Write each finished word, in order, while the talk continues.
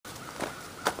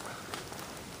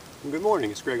Good morning,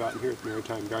 it's Greg Otten here at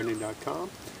MaritimeGardening.com.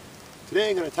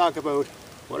 Today I'm going to talk about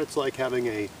what it's like having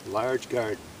a large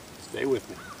garden. Stay with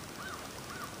me.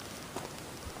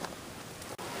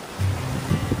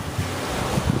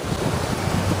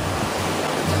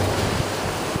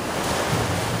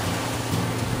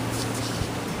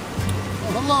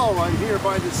 Well, hello, I'm here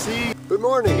by the sea. Good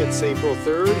morning, it's April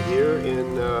 3rd here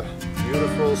in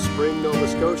beautiful spring Nova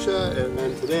Scotia, and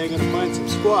then today I'm going to plant some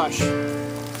squash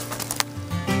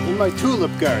in my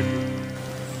tulip garden.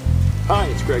 Hi,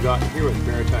 it's Greg Otten here with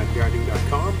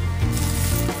MaritimeGardening.com.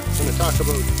 I'm going to talk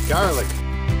about garlic.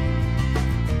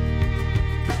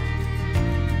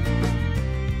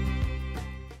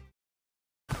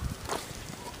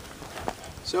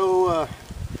 So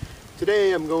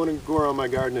today I'm going to go around my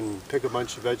garden and pick a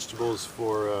bunch of vegetables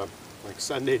for like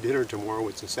Sunday dinner tomorrow.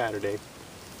 It's a Saturday,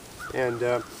 and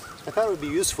I thought it would be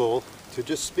useful to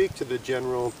just speak to the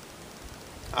general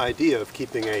idea of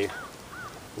keeping a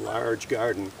large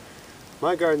garden.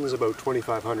 My garden is about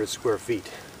 2,500 square feet,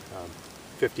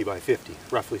 50 by 50,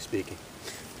 roughly speaking,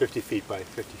 50 feet by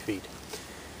 50 feet.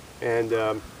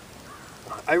 And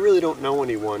I really don't know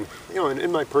anyone, you know,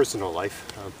 in my personal life,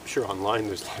 I'm sure online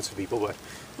there's lots of people, but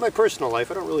in my personal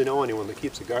life I don't really know anyone that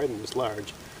keeps a garden this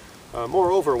large.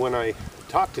 Moreover, when I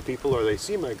talk to people or they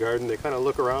see my garden, they kind of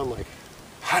look around like,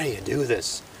 how do you do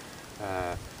this?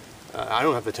 I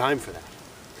don't have the time for that.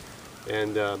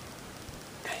 And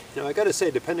you know, I got to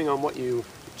say, depending on what you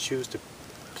choose to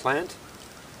plant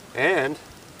and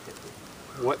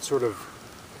what sort of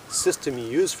system you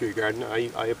use for your garden,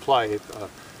 I apply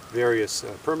various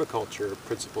permaculture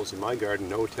principles in my garden,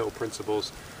 no-till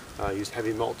principles, use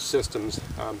heavy mulch systems.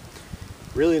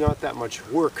 Really not that much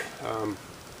work,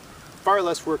 far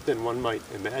less work than one might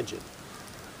imagine.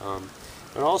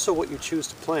 And also what you choose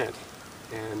to plant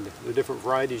and the different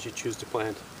varieties you choose to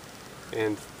plant,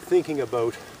 and thinking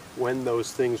about when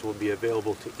those things will be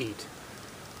available to eat.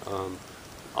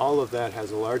 All of that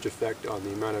has a large effect on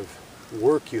the amount of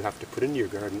work you have to put into your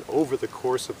garden over the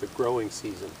course of the growing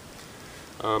season.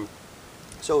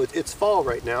 So it's fall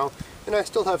right now, and I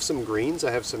still have some greens.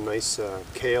 I have some nice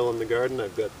kale in the garden.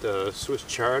 I've got Swiss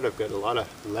chard. I've got a lot of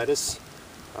lettuce.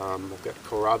 I've got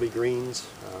kohlrabi greens.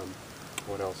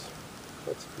 What else?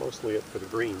 That's mostly it for the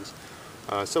greens.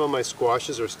 Some of my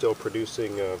squashes are still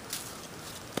producing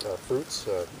fruits,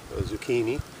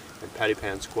 zucchini and patty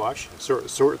pan squash.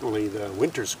 Certainly the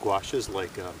winter squashes like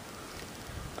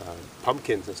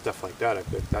pumpkins and stuff like that,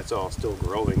 that's all still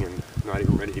growing and not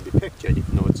even ready to be picked yet,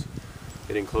 even though it's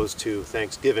getting close to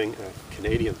Thanksgiving,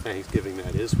 Canadian Thanksgiving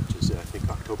that is, which is I think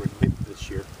October 9th this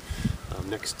year,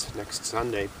 next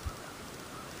Sunday.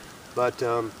 But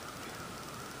a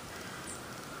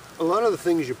lot of the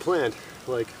things you plant,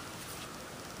 like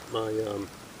my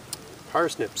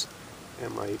parsnips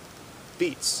and my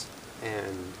beets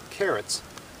and carrots,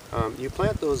 you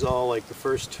plant those all like the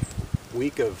first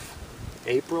week of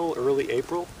April, early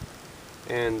April,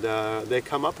 and they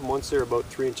come up, and once they're about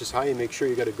 3 inches high, you make sure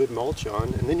you got a good mulch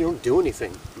on, and then you don't do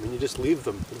anything. I mean, you just leave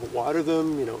them. You don't water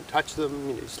them, you don't touch them,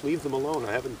 you just leave them alone.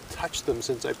 I haven't touched them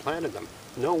since I planted them.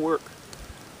 No work,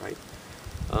 right?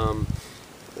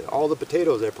 All the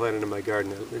potatoes I planted in my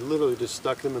garden, I literally just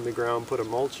stuck them in the ground, put a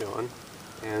mulch on,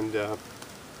 and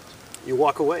you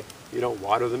walk away. You don't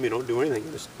water them, you don't do anything.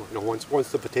 You just, you know,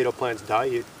 once the potato plants die,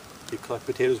 you collect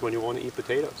potatoes when you want to eat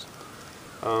potatoes.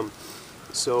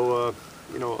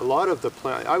 You know, a lot of the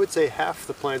plants, I would say half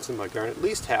the plants in my garden, at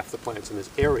least half the plants in this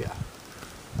area,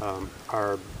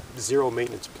 are zero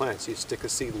maintenance plants. You stick a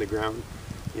seed in the ground,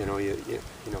 you know,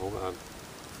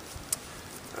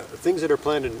 things that are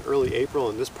planted in early April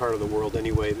in this part of the world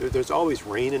anyway, there's always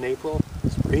rain in April.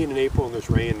 There's rain in April and there's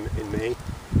rain in May.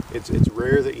 It's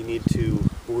rare that you need to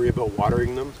worry about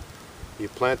watering them. You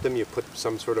plant them, you put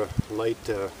some sort of light,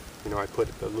 you know, I put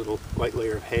a little light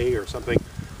layer of hay or something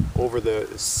over the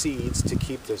seeds to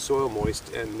keep the soil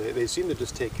moist, and they seem to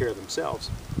just take care of themselves.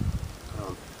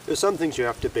 There's some things you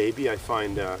have to baby. I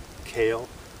find kale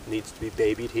needs to be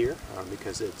babied here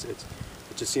because it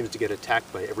just seems to get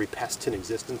attacked by every pest in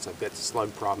existence. I've got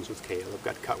slug problems with kale. I've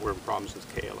got cutworm problems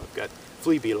with kale. I've got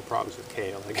flea beetle problems with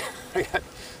kale. I got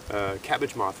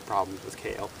cabbage moth problems with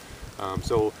kale.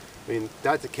 So, I mean,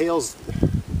 the kale's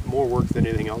more work than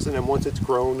anything else. And then once it's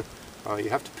grown, you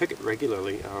have to pick it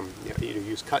regularly. You either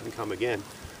use cut and come again,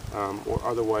 or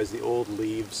otherwise the old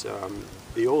leaves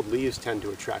tend to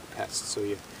attract pests. So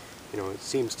you know, it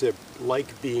seems to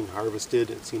like being harvested.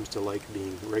 It seems to like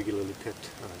being regularly picked.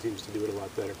 It seems to do it a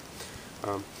lot better.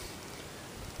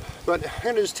 But I'm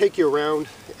going to just take you around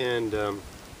and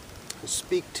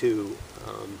speak to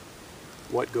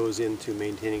what goes into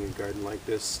maintaining a garden like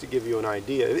this to give you an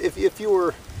idea. If you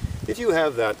were if you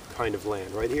have that kind of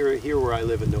land, right here where I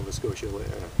live in Nova Scotia,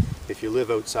 if you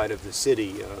live outside of the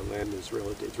city, land is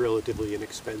relatively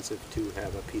inexpensive to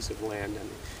have a piece of land. And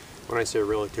when I say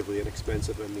relatively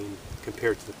inexpensive, I mean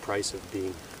compared to the price of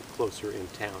being closer in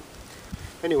town.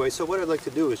 Anyway, so what I'd like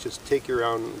to do is just take you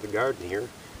around the garden here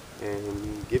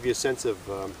and give you a sense of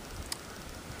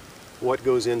what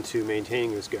goes into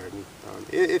maintaining this garden.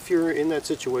 If you're in that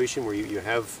situation where you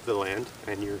have the land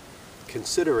and you're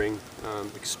considering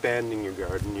expanding your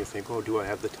garden, you think, oh, do I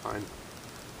have the time?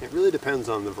 It really depends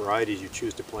on the varieties you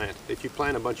choose to plant. If you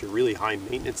plant a bunch of really high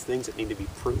maintenance things that need to be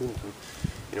pruned, and,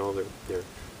 you know, they're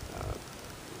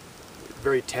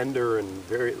very tender and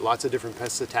lots of different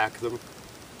pests attack them,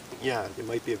 yeah, it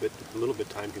might be a little bit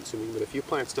time consuming. But if you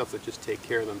plant stuff that just take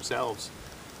care of themselves,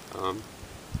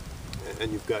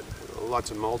 and you've got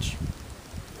lots of mulch,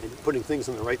 and you're putting things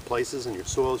in the right places, and your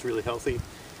soil is really healthy,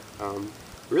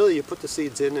 really you put the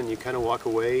seeds in and you kind of walk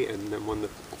away, and then when the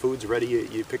food's ready,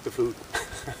 you pick the food.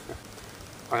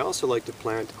 I also like to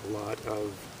plant a lot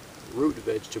of root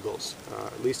vegetables.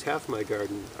 At least half my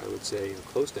garden, I would say, or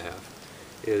close to half,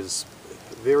 is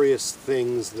various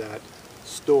things that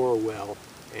store well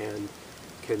and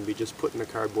can be just put in a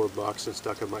cardboard box and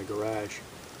stuck in my garage,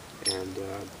 and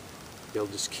they'll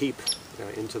just keep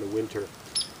into the winter.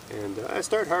 And I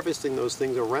start harvesting those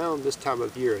things around this time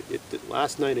of year.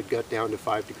 Last night it got down to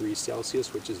 5 degrees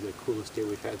Celsius, which is the coolest day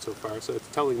we've had so far. So it's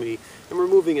telling me, and we're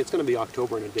moving, it's going to be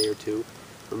October in a day or two.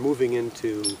 We're moving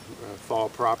into fall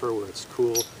proper where it's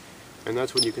cool. And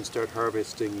that's when you can start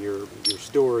harvesting your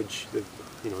storage,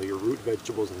 your root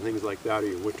vegetables and things like that, or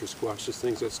your winter squash, just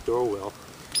things that store well.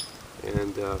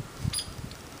 And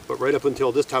but right up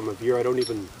until this time of year, I don't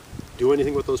even do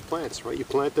anything with those plants, right? You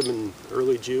plant them in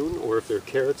early June, or if they're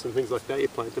carrots and things like that, you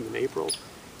plant them in April,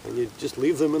 and you just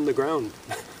leave them in the ground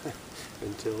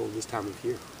until this time of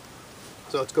year.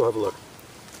 So let's go have a look.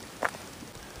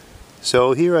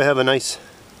 So here I have a nice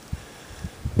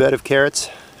bed of carrots.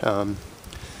 It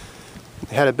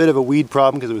had a bit of a weed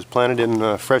problem because it was planted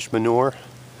in fresh manure,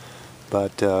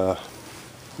 but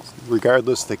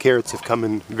regardless, the carrots have come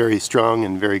in very strong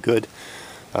and very good.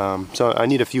 So I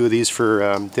need a few of these for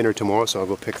dinner tomorrow, so I'll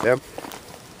go pick them.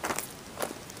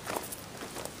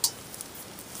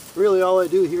 Really all I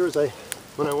do here is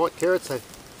when I want carrots,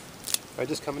 I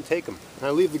just come and take them. And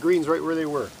I leave the greens right where they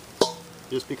were.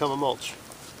 They just become a mulch.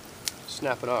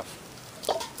 Snap it off.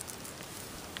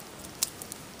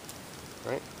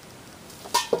 Right?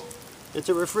 It's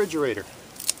a refrigerator.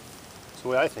 That's the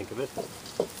way I think of it.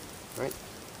 Right?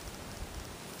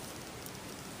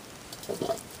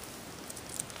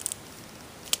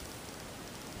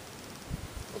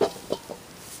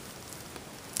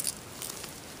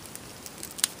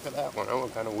 Look at that one. That one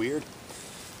kind of weird.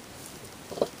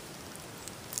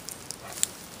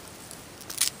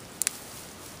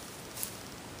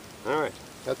 Alright,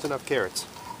 that's enough carrots.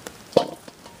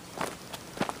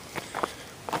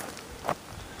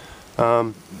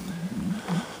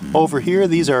 Over here,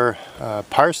 these are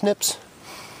parsnips,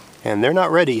 and they're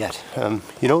not ready yet. I've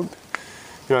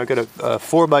got a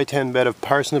 4x10 bed of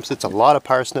parsnips. It's a lot of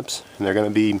parsnips, and they're going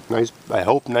to be nice, I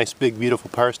hope, nice big beautiful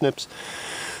parsnips.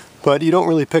 But you don't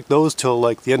really pick those till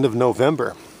like the end of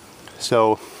November.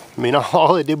 So, I mean,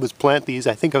 all I did was plant these.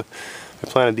 I think I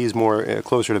planted these more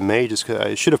closer to May, just because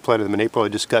I should have planted them in April. I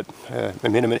just got, I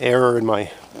made an error in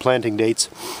my planting dates.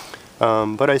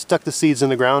 But I stuck the seeds in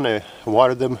the ground. I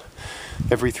watered them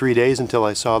every 3 days until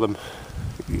I saw them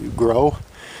grow.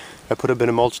 I put a bit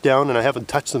of mulch down, and I haven't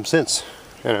touched them since.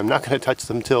 And I'm not going to touch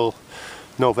them till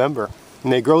November.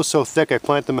 And they grow so thick, I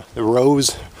plant them, the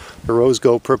rows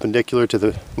go perpendicular to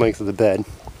the length of the bed.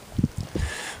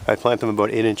 I plant them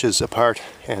about 8 inches apart,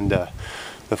 and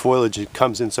the foliage, it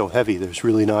comes in so heavy, there's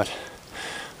really not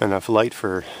enough light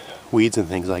for weeds and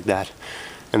things like that.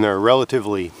 And they're a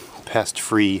relatively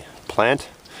pest-free plant.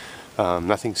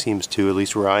 Nothing seems to, at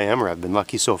least where I am, or I've been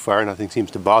lucky so far, nothing seems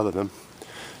to bother them.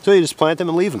 So you just plant them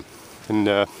and leave them. And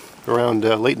around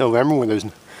late November, when there's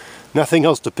nothing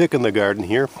else to pick in the garden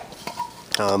here,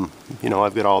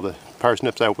 I've got all the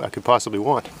parsnips I could possibly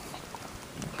want.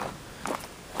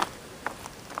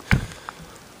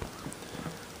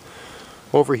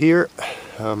 Over here,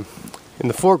 in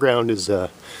the foreground is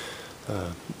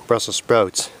Brussels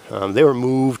sprouts. They were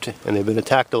moved and they've been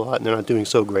attacked a lot, and they're not doing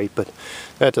so great, but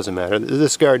that doesn't matter.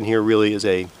 This garden here really is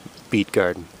a beet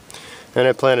garden. And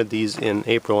I planted these in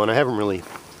April, and I haven't really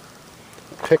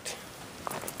picked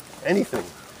anything.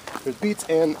 There's beets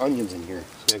and onions in here.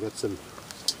 So I got some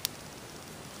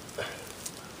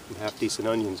half-decent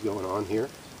onions going on here.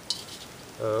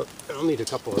 I'll need a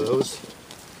couple of those.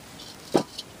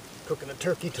 Cooking a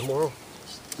turkey tomorrow.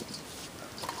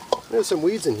 There's some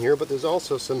weeds in here, but there's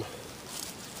also some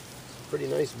pretty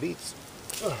nice beets.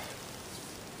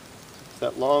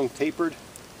 That long tapered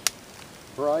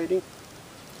variety,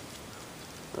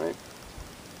 right?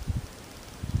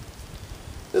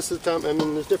 This is the time. I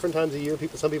mean, there's different times of year.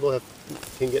 Some people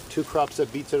can get 2 crops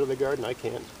of beets out of the garden. I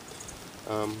can't.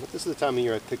 But this is the time of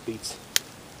year I pick beets.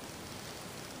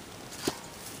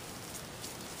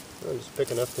 I'll just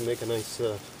pick enough to make a nice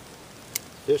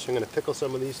dish. I'm going to pickle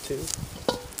some of these too.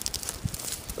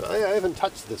 But I haven't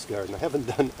touched this garden. I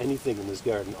haven't done anything in this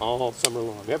garden all summer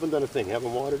long. I haven't done a thing. I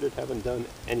haven't watered it. Haven't done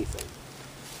anything.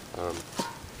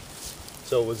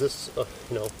 So was this,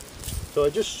 you know, so I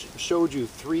just showed you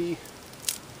 3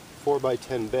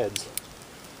 4x10 beds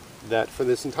that for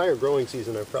this entire growing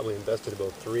season I've probably invested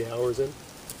about 3 hours in,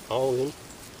 all in.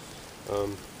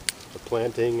 The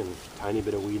planting and a tiny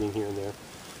bit of weeding here and there.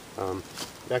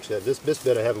 Actually, this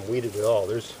bed I haven't weeded at all.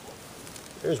 There's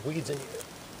weeds in here.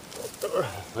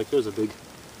 Like there's a big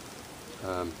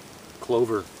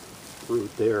clover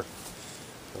root there.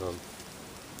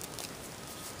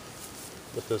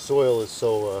 But the soil is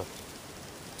so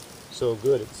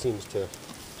good, it seems to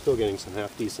still getting some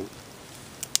half decent.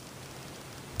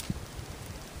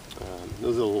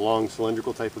 Those are the long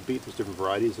cylindrical type of beet. There's different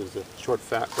varieties. There's the short,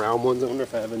 fat, brown ones. I wonder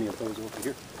if I have any of those over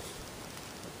here.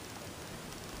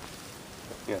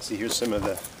 Yeah, see, here's some of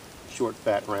the short,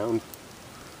 fat, round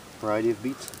variety of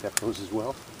beets. Got those as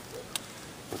well.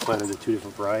 I planted the 2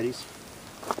 different varieties.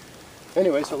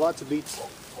 Anyway, so lots of beets.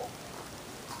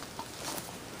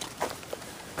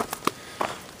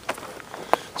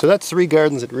 So that's 3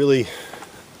 gardens that really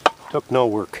took no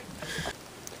work.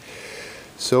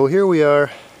 So here we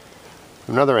are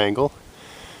from another angle.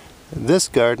 This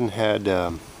garden had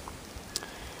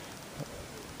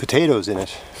potatoes in it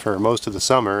for most of the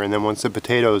summer, and then once the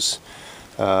potatoes,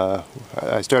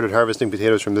 I started harvesting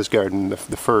potatoes from this garden the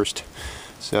first.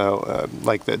 So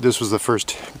this was the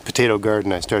first potato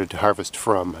garden I started to harvest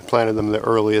from. I planted them the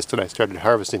earliest and I started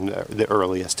harvesting the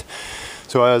earliest.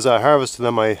 So as I harvested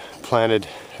them, I planted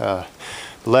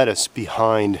lettuce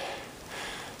behind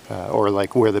or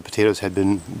like where the potatoes had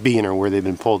been or where they'd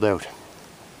been pulled out.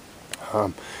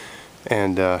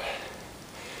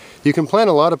 You can plant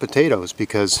a lot of potatoes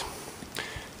because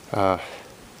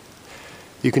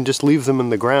you can just leave them in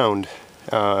the ground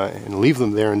and leave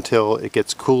them there until it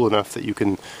gets cool enough that you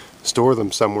can store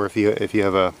them somewhere. If you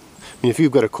have a, I mean, if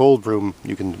you've got a cold room,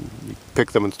 you can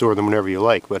pick them and store them whenever you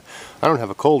like. But I don't have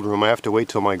a cold room. I have to wait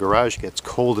till my garage gets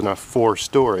cold enough for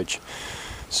storage.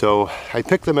 So I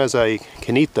pick them as I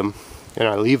can eat them, and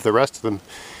I leave the rest of them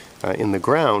in the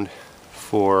ground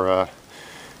for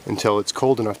until it's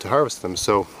cold enough to harvest them.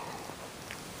 So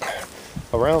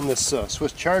around this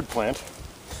Swiss chard plant,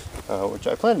 which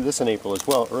I planted this in April as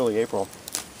well, early April.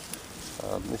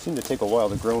 They seem to take a while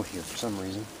to grow here for some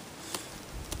reason.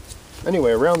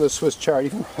 Anyway, around this Swiss chard,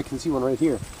 even I can see one right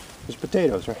here. There's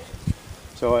potatoes, right?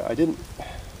 So I didn't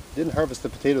harvest the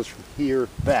potatoes from here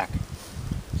back.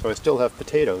 So I still have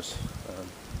potatoes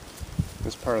in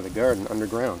this part of the garden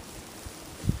underground.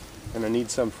 And I need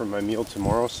some for my meal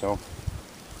tomorrow, so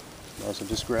I also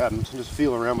just grab them and just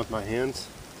feel around with my hands.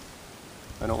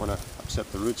 I don't want to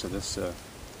upset the roots of this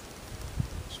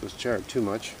Swiss chard too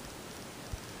much.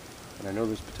 And I know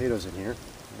there's potatoes in here.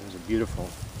 There's a beautiful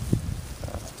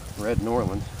red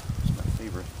Norland. It's my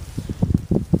favorite.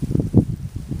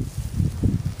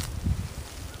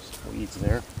 Some weeds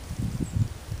there.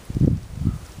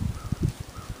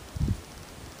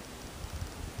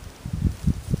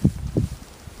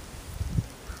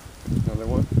 Another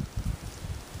one.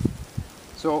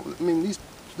 So, I mean,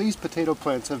 these potato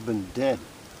plants have been dead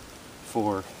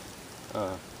for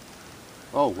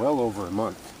well over a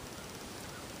month.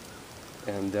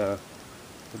 And the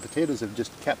potatoes have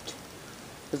just kept,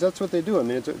 because that's what they do. I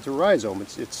mean, it's a rhizome.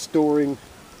 It's storing,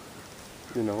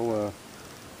 you know,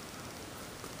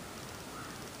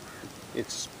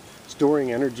 it's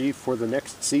storing energy for the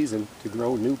next season to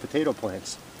grow new potato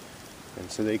plants. And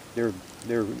so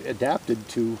they're adapted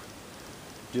to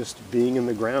just being in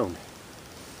the ground.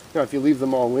 Now, if you leave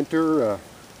them all winter,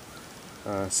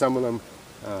 some of them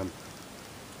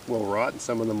will rot and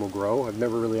some of them will grow. I've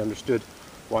never really understood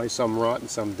why some rot and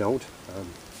some don't.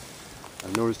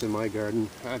 I've noticed in my garden,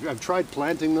 I've tried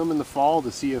planting them in the fall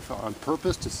to see if, on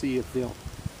purpose, to see if they'll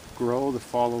grow the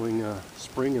following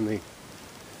spring, and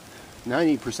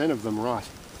 90% of them rot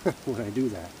when I do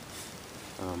that.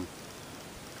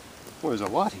 Well, there's a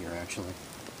lot here actually.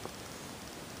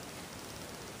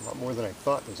 A lot more than I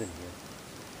thought was in here.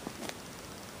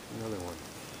 Another one.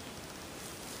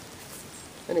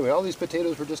 Anyway, all these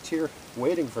potatoes were just here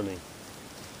waiting for me.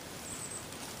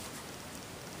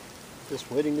 just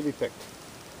waiting to be picked.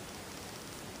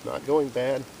 Not going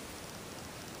bad.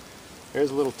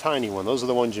 There's a little tiny one. Those are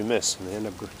the ones you miss. And they end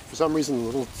up, for some reason, the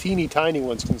little teeny tiny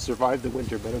ones can survive the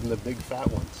winter better than the big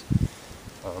fat ones.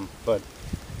 But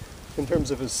in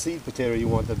terms of a seed potato, you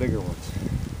want the bigger ones.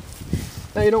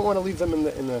 Now you don't want to leave them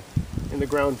in the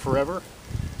ground forever.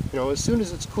 You know, as soon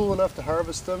as it's cool enough to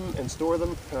harvest them and store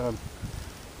them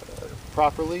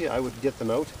properly, I would get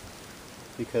them out,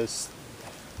 because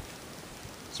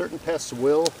certain pests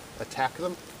will attack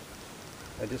them.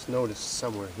 I just noticed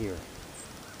somewhere here.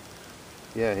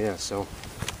 Yeah, so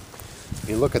if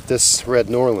you look at this red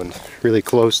Norland really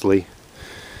closely,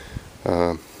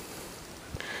 right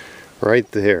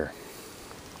there,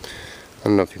 I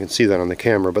don't know if you can see that on the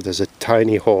camera, but there's a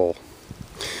tiny hole.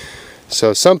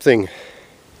 So something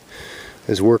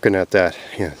is working at that.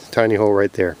 Yeah, tiny hole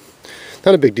right there.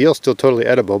 Not a big deal, still totally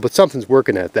edible, but something's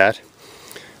working at that.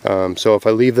 So if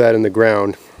I leave that in the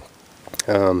ground,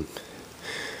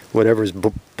 whatever's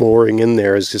boring in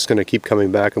there is just going to keep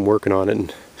coming back and working on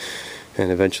it,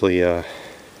 and eventually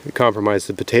compromise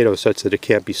the potato such that it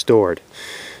can't be stored.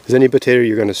 Because any potato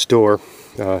you're going to store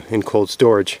in cold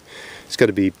storage, it's got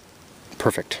to be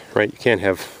perfect, right? You can't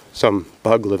have some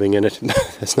bug living in it.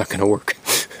 That's not going to work.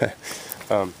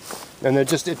 And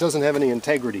it doesn't have any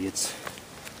integrity. It's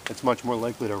much more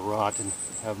likely to rot and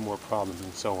have more problems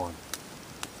and so on.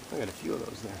 I got a few of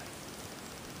those there.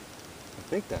 I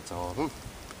think that's all of them.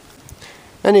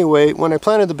 Anyway, when I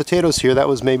planted the potatoes here, that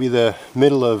was maybe the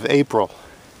middle of April.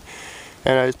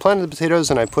 And I planted the potatoes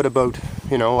and I put about,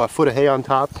 a foot of hay on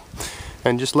top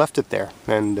and just left it there.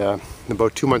 And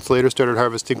about 2 months later started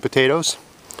harvesting potatoes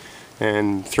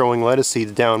and throwing lettuce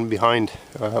seeds down behind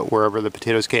wherever the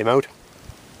potatoes came out.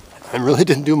 I really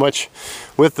didn't do much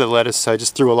with the lettuce. I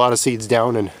just threw a lot of seeds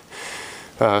down, and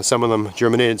some of them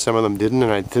germinated, some of them didn't,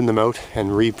 and I thinned them out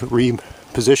and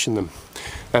repositioned them.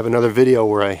 I have another video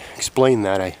where I explain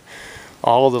that.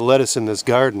 All the lettuce in this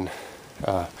garden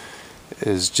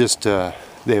is just,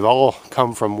 they've all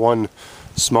come from one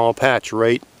small patch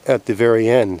right at the very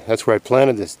end. That's where I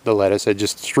planted the lettuce. I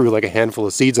just threw like a handful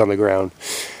of seeds on the ground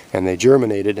and they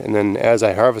germinated, and then as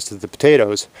I harvested the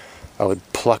potatoes, I would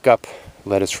pluck up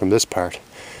lettuce from this part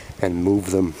and move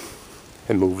them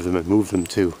and move them and move them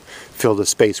to fill the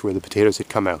space where the potatoes had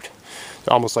come out.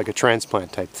 Almost like a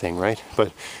transplant type thing, right? But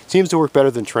it seems to work better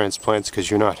than transplants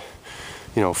because you're not,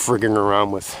 frigging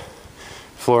around with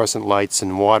fluorescent lights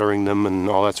and watering them and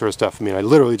all that sort of stuff. I mean, I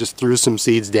literally just threw some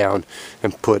seeds down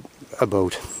and put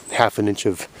about ½ an inch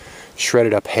of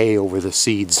shredded up hay over the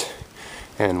seeds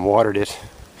and watered it.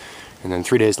 And then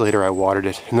 3 days later I watered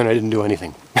it, and then I didn't do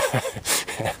anything.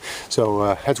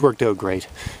 So that's worked out great.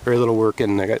 Very little work,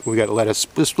 and we got lettuce.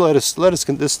 This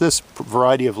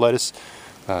variety of lettuce,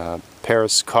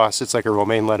 Paris Cos, it's like a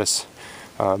romaine lettuce.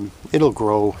 It'll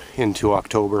grow into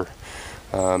October.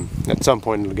 At some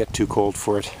point it'll get too cold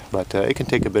for it, but it can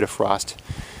take a bit of frost.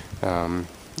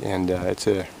 It's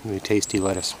a really tasty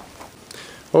lettuce.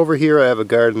 Over here I have a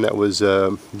garden that was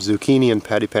zucchini and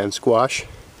patty pan squash.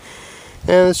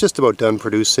 And it's just about done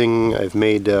producing. I've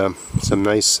made some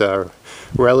nice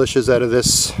relishes out of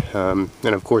this, and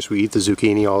of course we eat the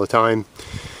zucchini all the time,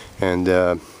 and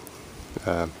the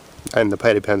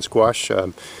patty pan squash,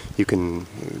 you can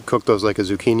cook those like a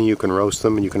zucchini, you can roast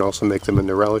them, and you can also make them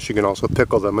into relish. You can also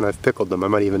pickle them, and I've pickled them. I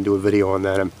might even do a video on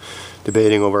that. I'm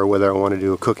debating over whether I want to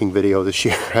do a cooking video this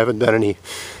year. I haven't done any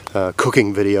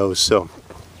cooking videos, so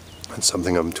that's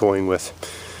something I'm toying with.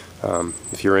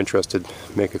 If you're interested,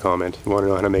 make a comment. If you want to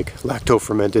know how to make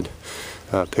lacto-fermented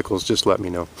pickles, just let me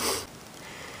know.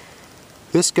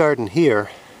 This garden here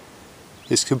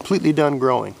is completely done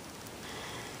growing.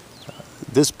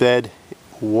 This bed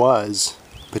was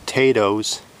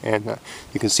potatoes, and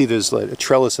you can see there's like a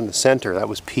trellis in the center. That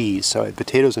was peas. So I had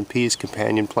potatoes and peas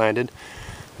companion planted.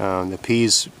 The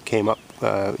peas came up,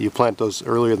 you plant those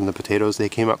earlier than the potatoes. They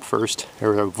came up first.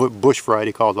 There was a bush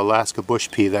variety called Alaska bush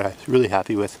pea that I'm really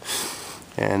happy with.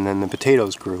 And then the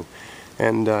potatoes grew.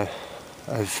 And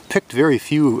I've picked very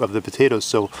few of the potatoes,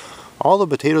 so all the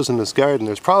potatoes in this garden,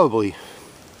 there's probably,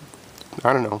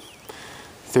 I don't know,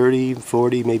 30,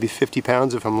 40, maybe 50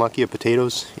 pounds if I'm lucky of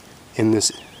potatoes in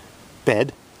this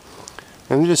bed.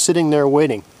 And they're just sitting there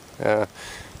waiting. I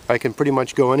can pretty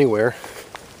much go anywhere.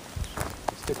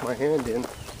 Stick my hand in.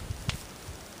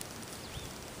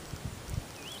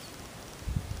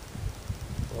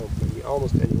 Well, maybe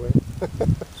almost anywhere.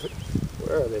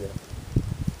 Where are they now?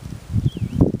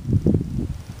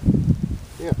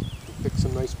 Yeah, pick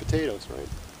some nice potatoes, right?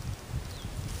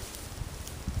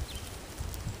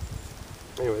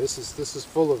 Anyway, this is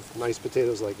full of nice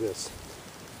potatoes like this,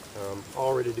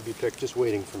 all ready to be picked, just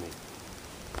waiting for me.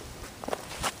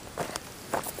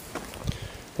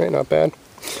 right? Not bad.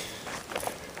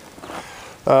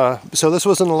 So this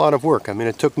wasn't a lot of work. I mean,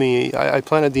 it took me, I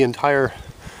planted the entire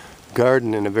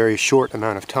garden in a very short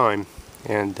amount of time,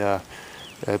 and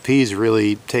peas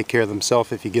really take care of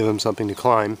themselves if you give them something to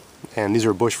climb. And these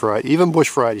are bush varieties. Even bush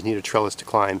varieties need a trellis to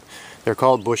climb. They're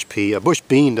called bush pea. A bush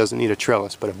bean doesn't need a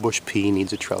trellis, but a bush pea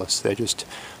needs a trellis. They're just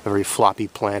a very floppy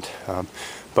plant.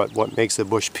 But what makes the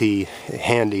bush pea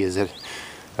handy is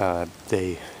that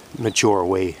they mature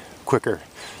way quicker.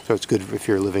 So it's good if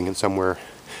you're living in somewhere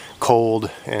cold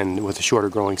and with a shorter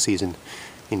growing season.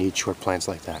 You need short plants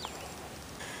like that.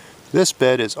 This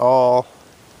bed is all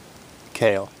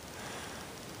kale.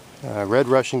 Red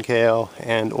Russian kale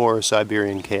and or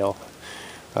Siberian kale.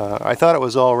 I thought it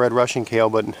was all red Russian kale,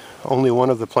 but only one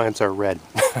of the plants are red.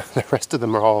 The rest of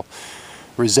them are all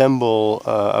resemble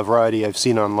a variety I've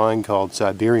seen online called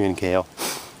Siberian kale.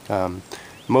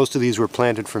 Most of these were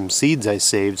planted from seeds I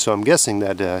saved, so I'm guessing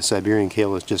that Siberian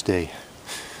kale is just a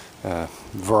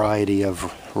variety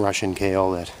of Russian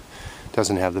kale that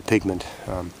doesn't have the pigment.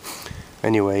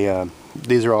 Anyway,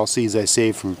 these are all seeds I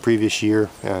saved from the previous year.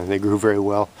 They grew very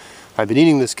well. I've been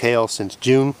eating this kale since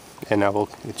June, and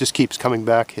it just keeps coming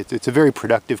back. It's a very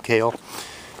productive kale,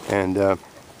 and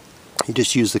you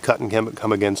just use the cut and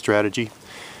come again strategy.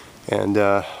 And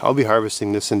I'll be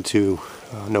harvesting this into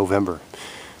November.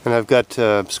 And I've got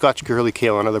Scotch curly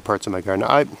kale on other parts of my garden.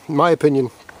 In my opinion,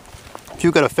 if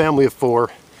you've got a family of 4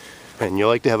 and you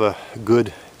like to have a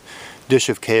good dish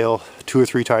of kale 2 or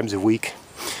 3 times a week,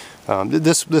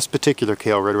 this particular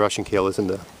kale, red Russian kale, isn't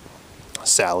a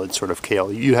salad sort of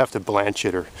kale. You have to blanch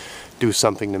it or do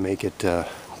something to make it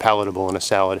palatable in a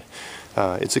salad.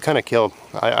 It's a kind of kale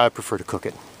I prefer to cook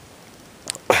it.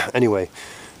 Anyway,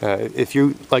 if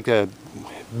you like a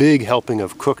big helping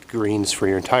of cooked greens for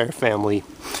your entire family,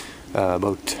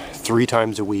 about 3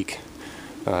 times a week,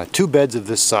 2 beds of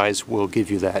this size will give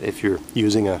you that. If you're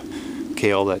using a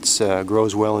kale that's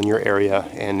grows well in your area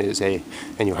and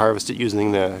you harvest it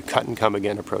using the cut and come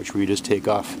again approach, where you just take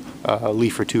off a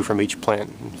leaf or 2 from each plant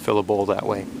and fill a bowl that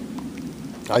way.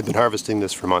 I've been harvesting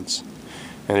this for months,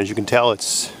 and as you can tell,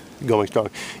 it's going strong.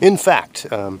 In fact,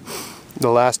 the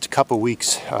last couple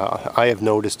weeks I have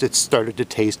noticed it's started to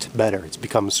taste better. It's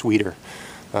become sweeter,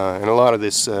 and a lot of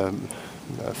this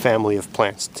family of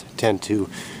plants tend to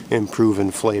improve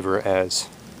in flavor as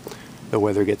the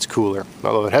weather gets cooler.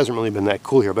 Although it hasn't really been that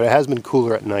cool here, but it has been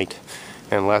cooler at night,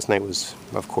 and last night was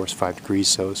of course 5 degrees,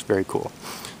 so it's very cool.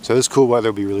 So this cool weather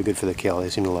will be really good for the kale. They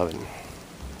seem to love it.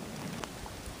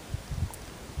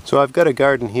 So I've got a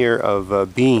garden here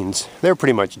of beans. They're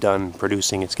pretty much done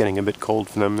producing. It's getting a bit cold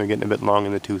for them. They're getting a bit long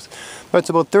in the tooth. But it's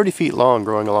about 30 feet long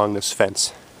growing along this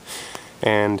fence.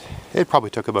 And it probably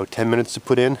took about 10 minutes to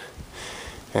put in.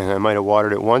 And I might have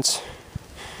watered it once.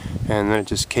 And then it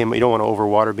just came. You don't want to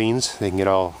overwater beans. They can get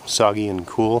all soggy and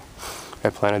cool. I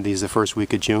planted these the first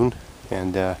week of June.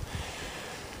 And I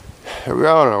don't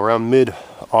know, around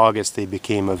mid-August they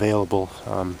became available.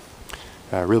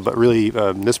 But really,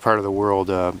 in this part of the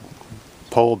world,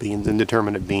 pole beans,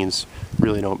 indeterminate beans,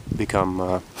 really don't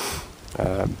become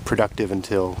productive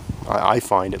until, I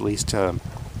find, at least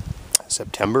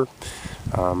September.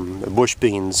 The bush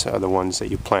beans are the ones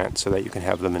that you plant so that you can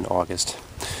have them in August.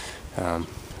 At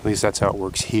least that's how it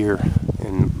works here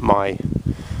in my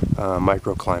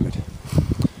microclimate.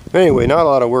 Anyway, not a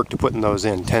lot of work to putting those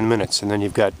in, 10 minutes, and then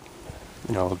you've got,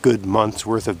 you know, a good month's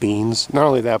worth of beans. Not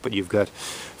only that, but you've got,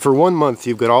 for 1 month,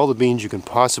 you've got all the beans you can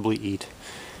possibly eat,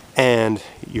 and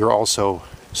you're also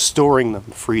storing them,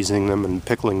 freezing them, and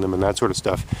pickling them, and that sort of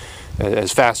stuff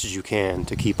as fast as you can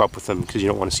to keep up with them, because you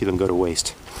don't want to see them go to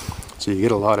waste. So you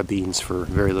get a lot of beans for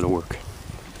very little work.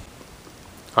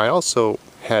 I also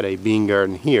had a bean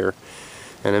garden here,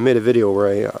 and I made a video where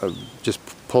I just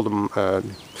pulled them,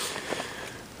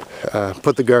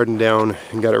 put the garden down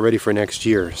and got it ready for next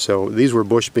year. So these were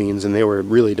bush beans, and they were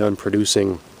really done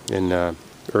producing in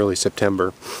early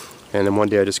September. And then one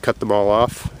day I just cut them all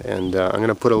off, and I'm going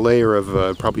to put a layer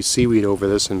of probably seaweed over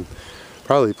this and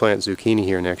probably plant zucchini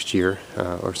here next year,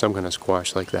 or some kind of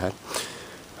squash like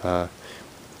that.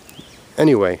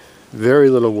 Anyway, very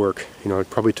little work. You know, it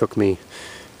probably took me,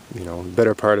 you know,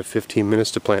 better part of 15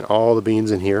 minutes to plant all the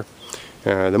beans in here.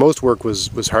 The most work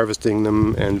was harvesting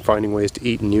them and finding ways to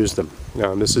eat and use them.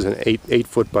 This is an 8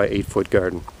 foot by 8 foot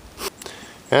garden.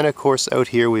 And of course out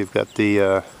here we've got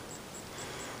the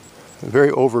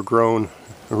very overgrown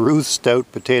Ruth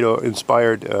Stout potato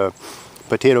inspired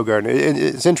potato garden.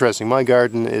 It's interesting, my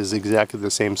garden is exactly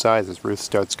the same size as Ruth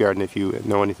Stout's garden, if you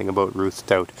know anything about Ruth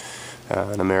Stout,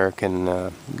 an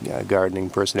American gardening,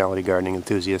 personality gardening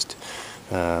enthusiast,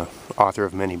 author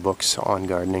of many books on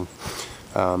gardening.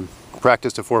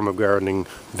 practiced a form of gardening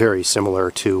very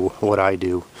similar to what I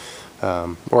do.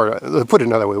 Or put it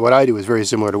another way, what I do is very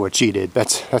similar to what she did.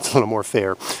 That's a little more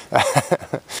fair.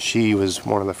 She was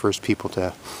one of the first people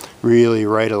to really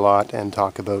write a lot and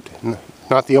talk about,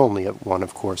 not the only one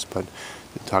of course, but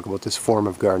talk about this form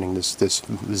of gardening, this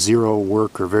zero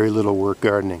work or very little work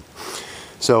gardening.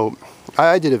 So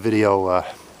I did a video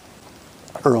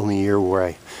early in the year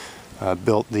where I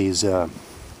built these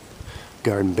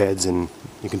garden beds, and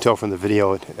you can tell from the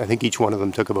video, I think each one of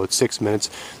them took about 6 minutes.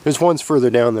 There's ones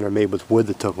further down that are made with wood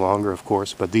that took longer, of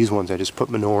course, but these ones I just put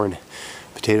manure and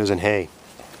potatoes and hay.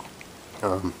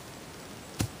 If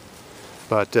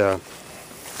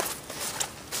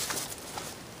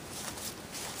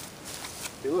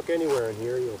you look anywhere in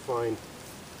here, you'll find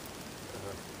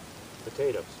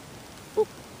potatoes. Oop,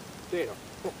 potato.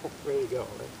 There you go.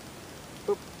 Right?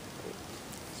 Oop.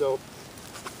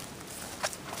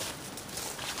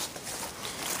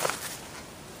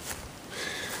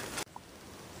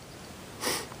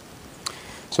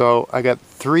 So, I got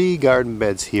 3 garden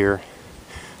beds here.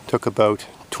 Took about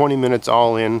 20 minutes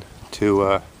all in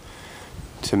to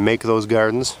make those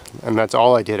gardens, and that's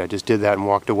all I did. I just did that and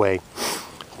walked away.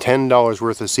 $10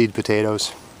 worth of seed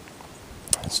potatoes.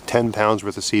 It's 10 pounds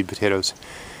worth of seed potatoes,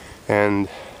 and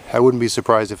I wouldn't be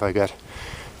surprised if I got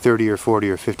 30 or 40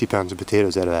 or 50 pounds of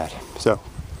potatoes out of that. So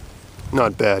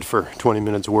not bad for 20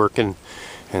 minutes work and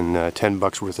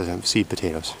 $10 worth of seed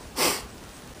potatoes.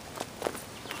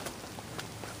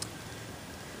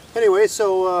 Anyway,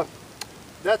 so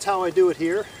that's how I do it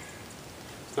here.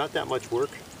 It's not that much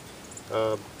work.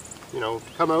 You know,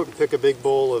 come out and pick a big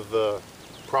bowl of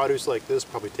produce like this,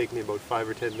 probably take me about 5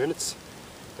 or 10 minutes.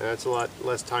 And that's a lot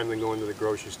less time than going to the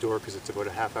grocery store, because it's about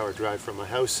a half-hour drive from my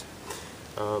house.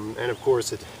 And of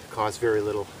course it costs very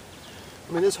little.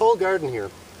 I mean, this whole garden here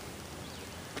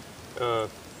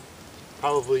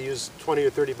probably used 20 or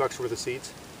 30 bucks worth of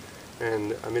seeds.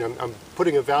 And I mean, I'm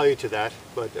putting a value to that,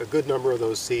 but a good number of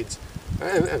those seeds,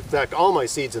 in fact all my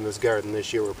seeds in this garden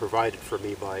this year were provided for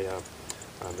me by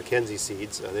Mackenzie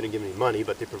Seeds. They didn't give me any money,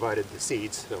 but they provided the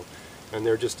seeds. So, and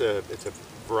they're just it's a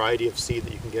variety of seed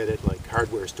that you can get at like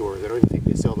hardware stores. I don't even think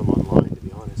they sell them online, to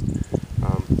be honest.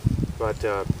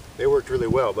 But they worked really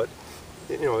well. But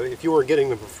you know, if you were getting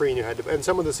them for free and you had to, and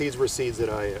some of the seeds were seeds that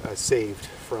I saved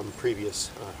from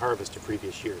previous harvest to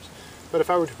previous years. But if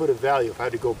I were to put a value, if I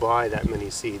had to go buy that many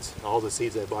seeds, all the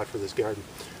seeds I bought for this garden,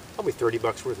 probably 30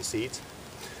 bucks worth of seeds.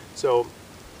 So,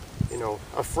 you know,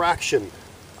 a fraction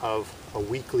of a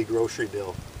weekly grocery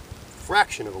bill, for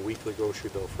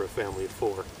a family of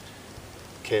 4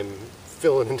 can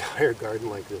fill an entire garden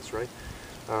like this, right?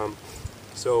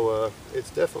 So it's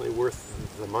definitely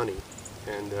worth the money,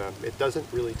 and it doesn't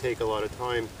really take a lot of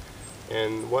time.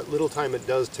 And what little time it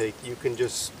does take, you can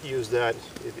just use that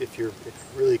if you're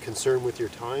really concerned with your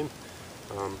time.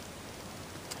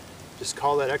 Just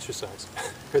call that exercise,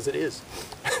 because it is.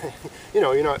 You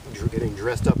know, you're not getting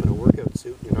dressed up in a workout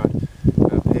suit, you're not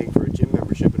paying for a gym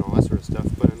membership and all that sort of stuff,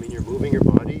 but I mean, you're moving your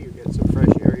body, you get some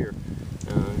fresh air here.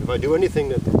 If I do anything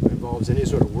that involves any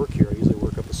sort of work here, I usually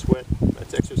work up a sweat.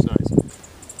 That's exercise.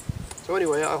 So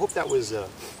anyway, I hope that was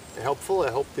helpful.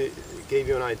 I hope it gave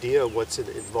you an idea of what's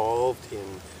involved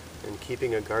in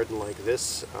keeping a garden like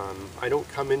this. I don't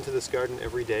come into this garden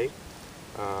every day.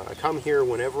 I come here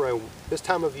whenever this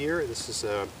time of year, this is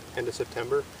end of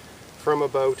September, from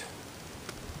about,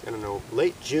 I don't know,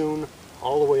 late June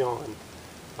all the way on.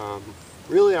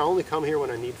 Really, I only come here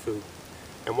when I need food.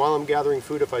 And while I'm gathering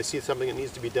food, if I see something that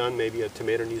needs to be done, maybe a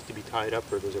tomato needs to be tied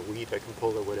up, or there's a weed I can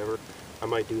pull or whatever, I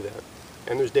might do that.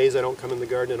 And there's days I don't come in the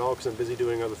garden at all because I'm busy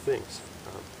doing other things.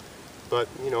 But,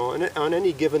 you know, on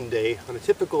any given day, on a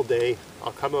typical day,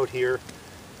 I'll come out here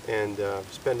and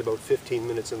spend about 15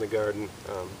 minutes in the garden,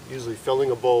 usually filling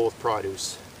a bowl with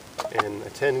produce and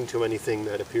attending to anything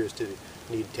that appears to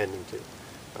need tending to.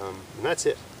 And that's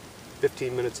it.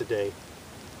 15 minutes a day.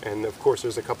 And of course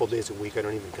there's a couple days a week I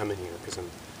don't even come in here because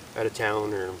I'm out of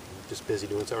town, or I'm just busy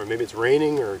doing something, or maybe it's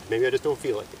raining, or maybe I just don't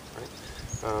feel like it, right?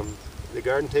 The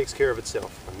garden takes care of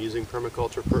itself. I'm using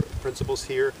permaculture principles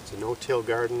here. It's a no-till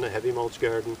garden, a heavy mulch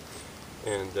garden,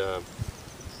 and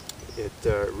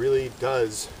it really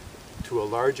does, to a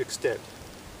large extent,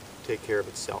 take care of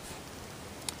itself.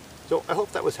 So I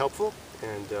hope that was helpful,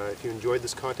 and if you enjoyed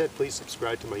this content, please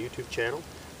subscribe to my YouTube channel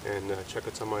and check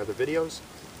out some of my other videos.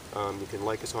 You can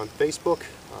like us on Facebook.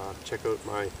 Check out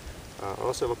my, I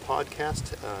also have a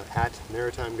podcast at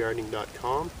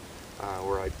maritimegardening.com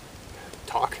where I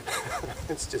talk.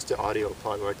 It's just an audio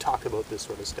pod where I talk about this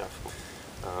sort of stuff.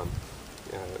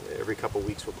 Every couple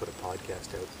weeks we'll put a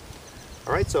podcast out.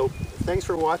 Alright, so thanks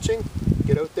for watching.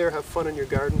 Get out there, have fun in your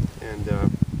garden, and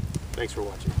thanks for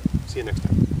watching. See you next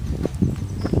time.